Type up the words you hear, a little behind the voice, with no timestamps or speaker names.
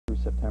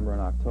September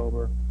and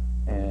October,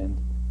 and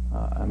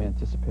I'm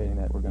anticipating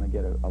that we're going to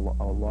get a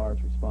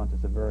large response.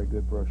 It's a very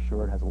good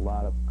brochure. It has a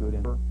lot of good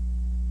info.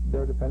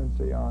 Their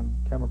dependency on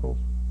chemicals.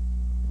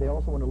 They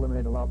also want to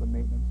eliminate a lot of the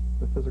maintenance,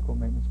 the physical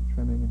maintenance of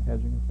trimming and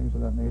hedging and things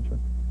of that nature.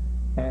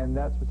 And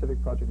that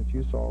specific project that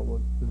you saw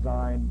was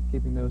designed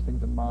keeping those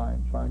things in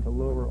mind, trying to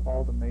lower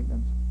all the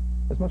maintenance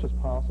as much as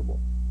possible,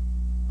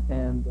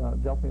 and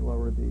definitely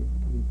lower the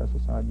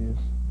pesticide use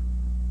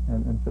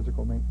and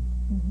physical maintenance.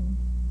 Mm-hmm.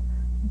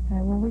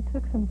 Okay, well, we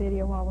took some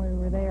video while we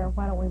were there.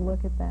 Why don't we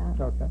look at that?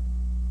 Okay.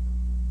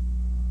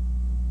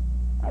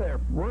 Hi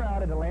there. We're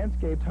out at a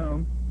landscaped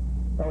home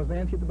that was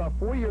landscaped about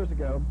 4 years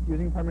ago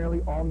using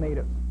primarily all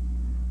natives.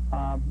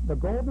 The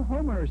goal of the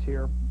homeowners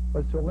here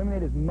was to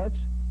eliminate as much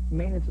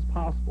maintenance as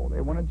possible.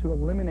 They wanted to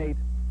eliminate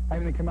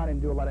having to come out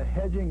and do a lot of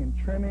hedging and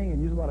trimming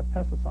and use a lot of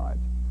pesticides.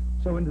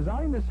 So in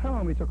designing this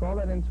home, we took all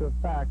that into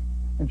effect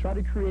and tried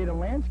to create a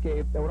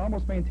landscape that would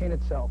almost maintain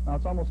itself. Now,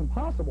 it's almost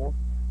impossible,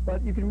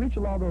 but you can reach a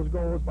lot of those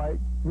goals by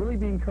really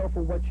being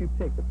careful what you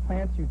pick, the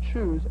plants you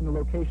choose, and the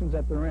locations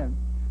that they're in.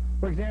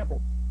 For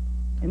example,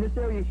 in this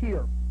area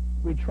here,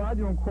 we tried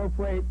to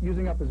incorporate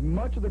using up as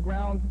much of the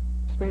ground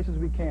space as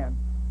we can.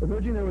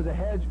 Originally, there was a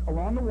hedge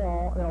along the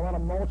wall and a lot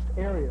of mulched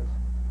areas.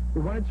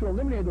 We wanted to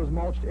eliminate those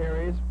mulched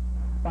areas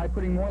by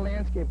putting more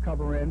landscape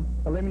cover in,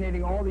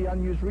 eliminating all the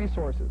unused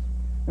resources.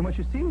 And what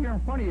you see here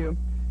in front of you,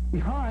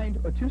 behind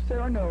are two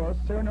Serenora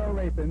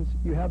rapins.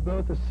 You have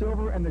both the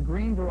silver and the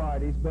green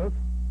varieties, both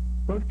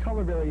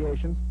color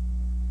variations.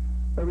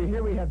 Over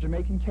here we have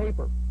Jamaican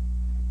caper.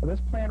 Now, this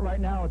plant right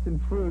now, it's in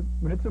fruit.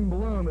 When it's in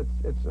bloom,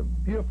 it's a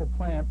beautiful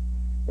plant.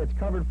 It's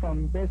covered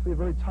from basically the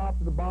very top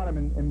to the bottom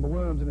in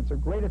blooms, and it's a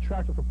great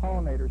attractor for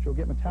pollinators. You'll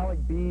get metallic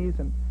bees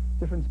and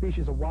different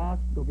species of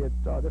wasps. You'll get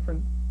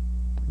different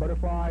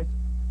butterflies.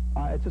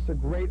 It's just a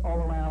great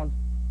all-around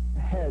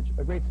hedge,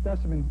 a great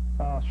specimen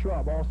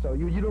shrub also.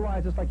 You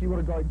utilize this like you would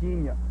a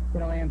gardenia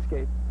in a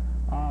landscape.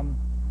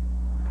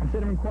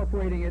 Instead of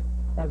incorporating it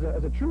as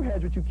a true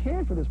hedge, which you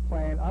can for this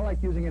plant, I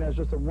like using it as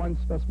just a one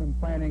specimen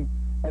planting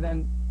and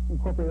then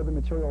incorporate other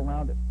material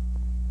around it.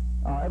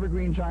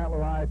 Evergreen giant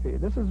liriope.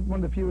 This is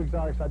one of the few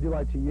exotics I do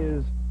like to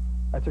use.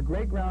 It's a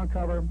great ground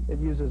cover. It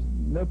uses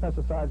no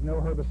pesticides, no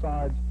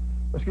herbicides,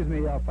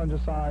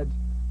 fungicides.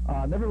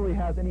 Never really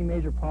has any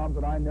major problems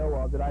that I know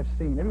of that I've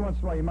seen. Every once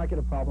in a while you might get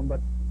a problem,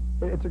 but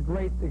it's a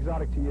great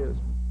exotic to use.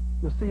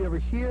 You'll see over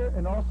here,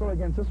 and also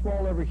against this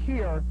wall over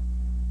here,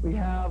 we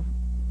have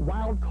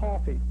wild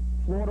coffee,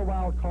 Florida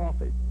wild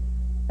coffee.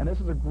 And this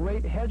is a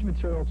great hedge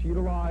material to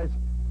utilize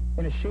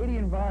in a shady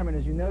environment.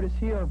 As you notice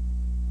here,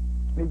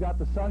 we've got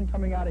the sun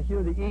coming out of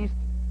here, the east,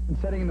 and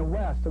setting in the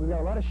west. So we've got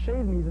a lot of shade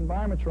in these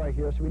environments right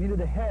here. So we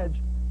needed a hedge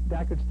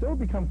that could still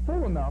become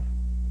full enough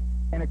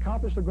and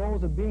accomplish the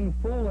goals of being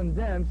full and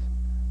dense,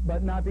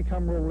 but not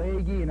become real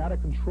leggy and out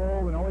of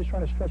control and always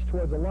trying to stretch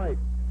towards the light.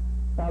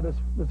 Now this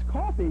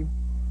coffee,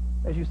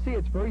 as you see,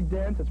 it's very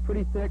dense, it's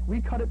pretty thick.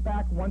 We cut it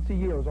back once a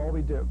year is all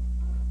we do.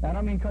 Now, I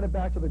don't mean cut it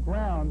back to the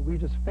ground. We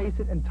just face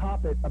it and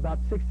top it about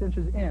 6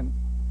 inches in.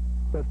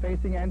 So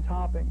facing and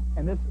topping.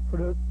 And this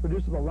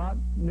produces a lot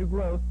new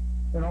growth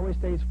and always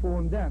stays full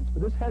and dense.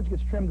 But this hedge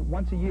gets trimmed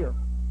once a year.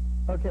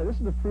 Okay, this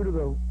is the fruit of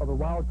the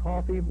wild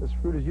coffee. This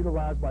fruit is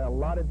utilized by a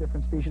lot of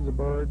different species of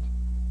birds.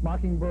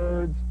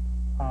 Mockingbirds,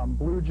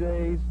 blue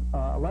jays,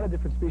 a lot of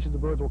different species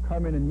of birds will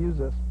come in and use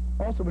this.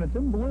 Also, when it's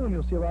in bloom,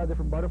 you'll see a lot of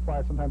different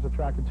butterflies sometimes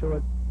attracted to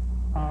it,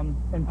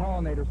 and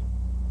pollinators.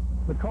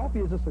 But coffee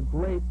is just a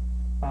great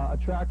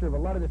attractor of a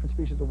lot of different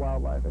species of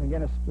wildlife, and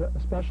again,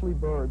 especially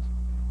birds.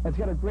 And it's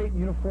got a great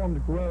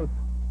uniformed growth,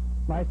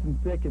 nice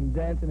and thick and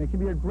dense, and it can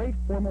be a great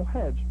formal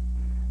hedge.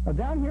 Now,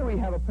 down here we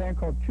have a plant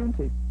called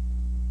kunti.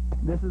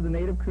 This is the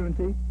native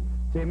kunti,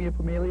 Zamia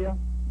pomelia.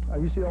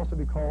 Used to also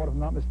be called, if I'm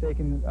not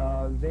mistaken,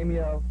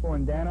 Zamia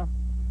florendana.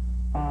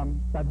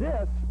 Now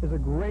this is a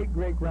great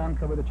ground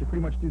cover that you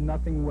pretty much do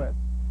nothing with.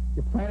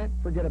 You plant it,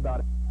 forget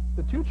about it.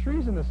 The two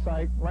trees in the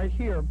site right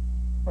here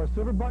are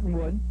silver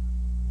buttonwood,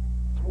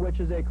 which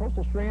is a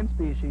coastal strand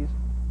species,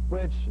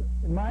 which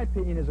in my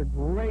opinion is a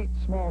great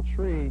small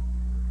tree,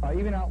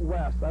 even out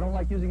west. I don't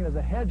like using it as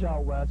a hedge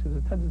out west because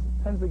it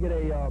tends to get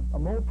a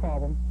mold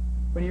problem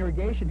when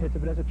irrigation hits it,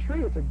 but as a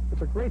tree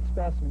it's a great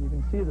specimen. You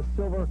can see the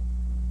silver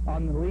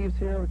on the leaves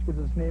here, which gives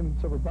its name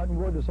silver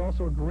buttonwood. There's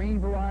also a green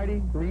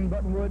variety, green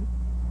buttonwood,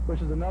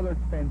 which is another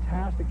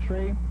fantastic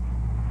tree.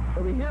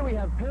 Over here we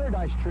have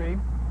paradise tree.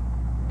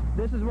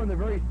 This is one of the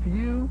very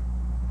few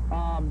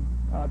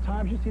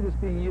times you see this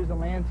being used in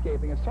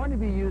landscaping. It's starting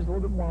to be used a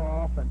little bit more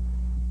often.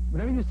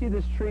 Whenever you see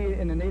this tree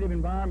in the native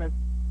environment,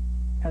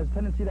 it has a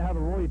tendency to have a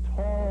really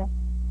tall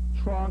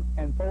trunk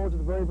and foliage at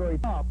the very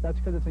top. That's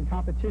because it's in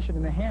competition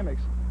in the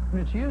hammocks.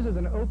 When it's used as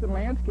an open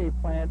landscape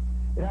plant,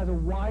 it has a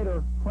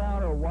wider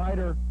crown or a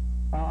wider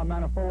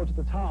amount of foliage at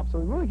the top. So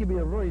it really can be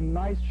a really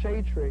nice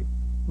shade tree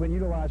when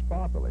utilized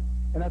properly.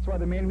 And that's why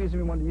the main reason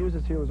we wanted to use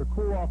this here was to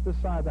cool off this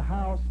side of the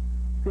house,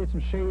 create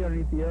some shade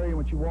underneath the area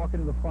once you walk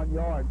into the front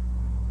yard.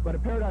 But a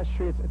paradise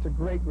tree, it's a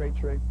great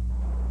tree.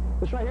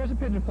 This right here is a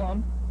pigeon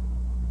plum.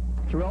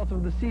 It's a relative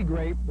of the sea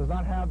grape. Does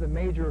not have the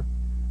major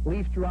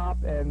leaf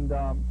drop and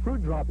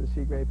fruit drop that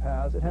sea grape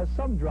has. It has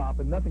some drop,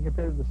 but nothing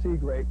compared to the sea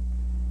grape.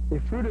 The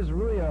fruit is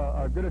really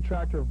a good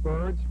attractor of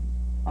birds.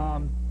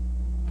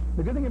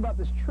 The good thing about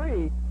this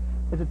tree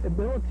is its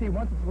ability,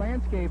 once it's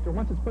landscaped or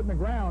once it's put in the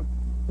ground,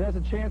 it has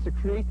a chance to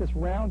create this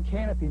round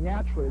canopy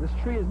naturally. This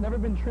tree has never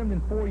been trimmed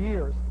in 4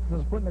 years since it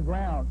was put in the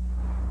ground.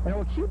 And it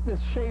will keep this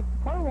shape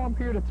quite a long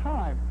period of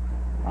time.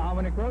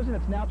 When it grows in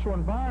its natural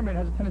environment, it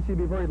has a tendency to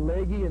be very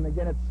leggy, and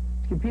again,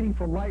 it's competing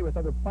for light with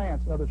other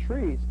plants and other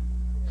trees.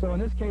 So in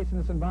this case, in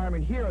this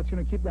environment here, it's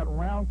going to keep that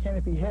round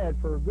canopy head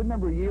for a good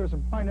number of years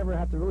and probably never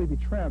have to really be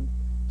trimmed.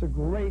 It's a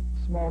great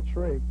small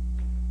tree.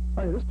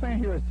 All right, this plant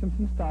here is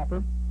Simpson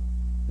stopper.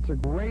 It's a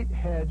great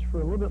hedge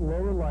for a little bit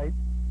lower light.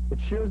 It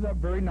shears up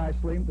very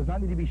nicely. It does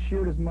not need to be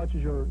sheared as much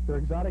as your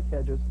exotic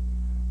hedges.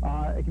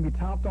 It can be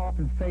topped off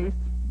and faced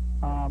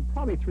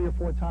probably 3 or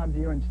 4 times a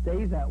year and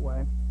stays that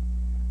way.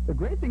 The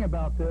great thing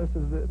about this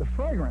is the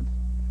fragrance.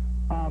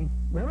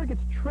 Whenever it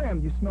gets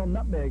trimmed, you smell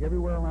nutmeg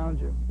everywhere around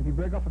you. If you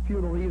break off a few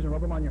of the leaves and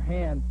rub them on your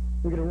hand,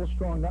 you'll get a real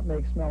strong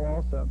nutmeg smell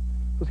also.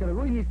 So it's got a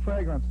really neat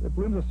fragrance. It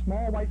blooms a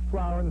small white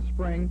flower in the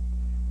spring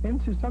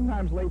into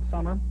sometimes late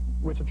summer,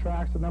 which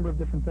attracts a number of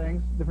different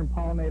things, different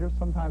pollinators,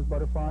 sometimes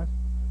butterflies.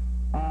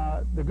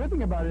 The good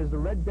thing about it is the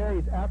red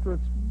berries, after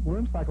its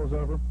bloom cycle is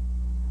over,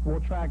 will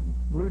attract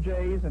blue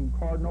jays and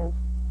cardinals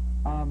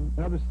and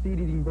other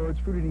seed-eating birds,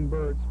 fruit-eating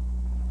birds.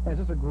 And it's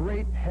just a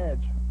great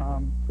hedge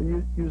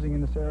for using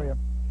in this area.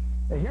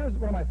 Now, here's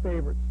one of my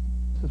favorites.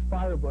 This is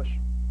firebush.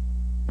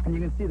 And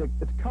you can see that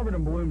it's covered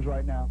in blooms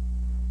right now.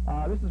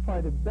 This is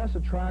probably the best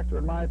attractor,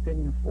 in my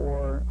opinion,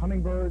 for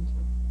hummingbirds,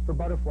 for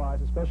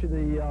butterflies, especially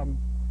the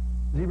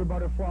zebra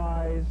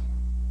butterflies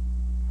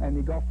and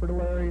the Gulf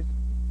fritillaries.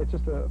 It's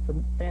just a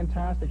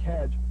fantastic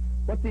hedge.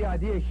 What the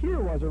idea here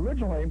was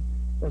originally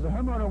was the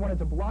homeowner wanted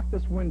to block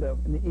this window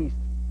in the east.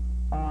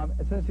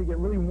 It tends to get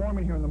really warm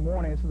in here in the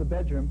morning. This is the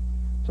bedroom.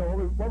 So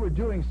what we're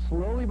doing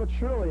slowly but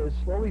surely is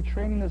slowly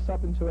training this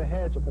up into a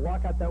hedge to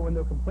block out that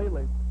window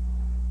completely.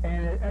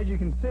 And as you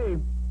can see,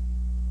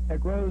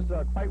 it grows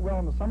quite well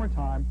in the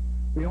summertime.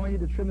 We only need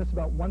to trim this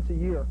about once a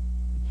year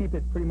to keep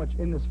it pretty much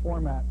in this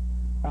format.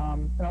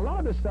 And a lot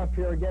of this stuff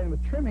here, again,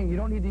 with trimming, you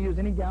don't need to use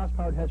any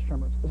gas-powered hedge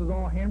trimmers. This is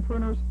all hand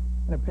pruners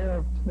and a pair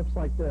of snips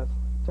like this.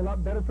 It's a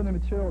lot better for the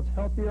material. It's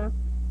healthier.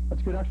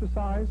 It's good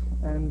exercise.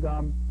 And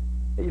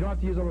you don't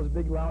have to use all those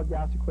big, loud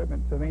gas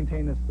equipment to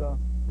maintain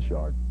this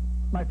yard.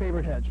 My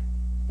favorite hedge.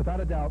 Without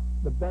a doubt,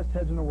 the best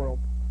hedge in the world.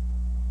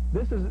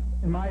 This is,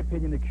 in my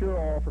opinion, the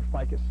cure-all for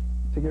ficus.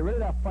 To get rid of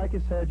that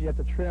ficus hedge, you have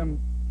to trim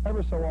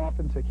ever so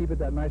often to keep it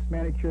that nice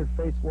manicured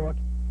face look.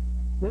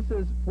 This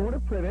is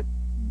Florida privet,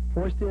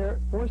 Forestiera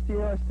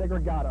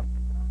segregata.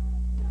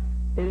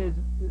 It is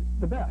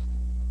the best.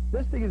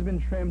 This thing has been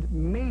trimmed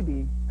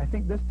maybe, I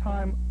think this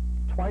time,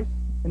 twice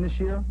in this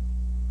year.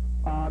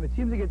 It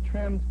seems to get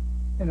trimmed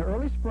in the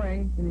early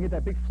spring, and you get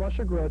that big flush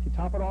of growth. You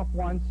top it off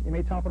once. You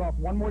may top it off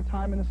one more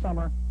time in the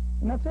summer,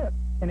 and that's it.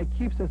 And it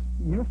keeps this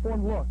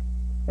uniform look.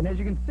 And as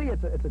you can see,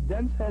 it's a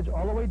dense hedge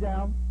all the way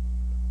down.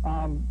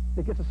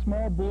 It gets a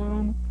small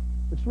bloom,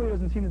 which really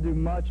doesn't seem to do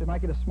much. It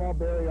might get a small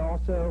berry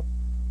also.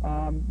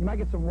 You might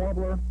get some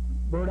warbler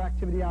bird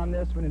activity on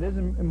this. When it is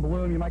in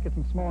bloom, you might get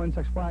some small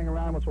insects flying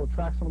around, which will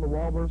attract some of the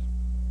warblers.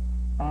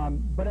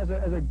 But as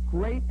a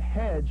great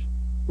hedge,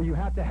 where you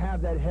have to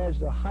have that hedge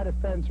to hide a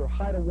fence or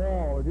hide a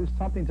wall or do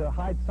something to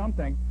hide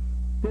something,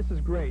 this is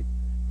great.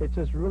 It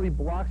just really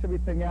blocks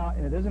everything out,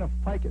 and it isn't a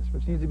ficus,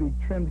 which needs to be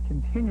trimmed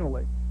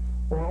continually,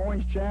 or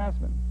orange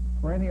jasmine,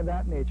 or anything of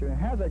that nature. And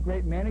it has that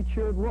great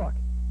manicured look.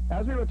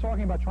 As we were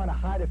talking about trying to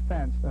hide a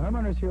fence, the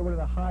homeowners here wanted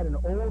to hide an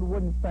old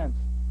wooden fence.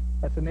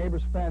 That's the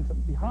neighbor's fence.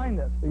 And behind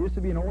this, there used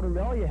to be an old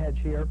Aurelia hedge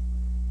here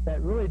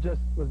that really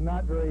just was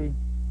not very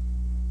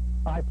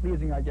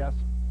eye-pleasing, I guess.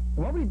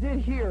 And what we did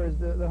here is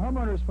the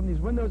homeowners from these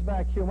windows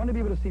back here want to be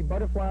able to see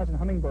butterflies and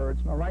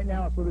hummingbirds. Now, right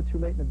now, it's a little bit too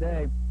late in the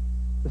day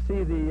to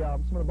see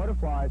some of the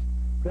butterflies.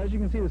 But as you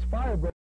can see, this firebush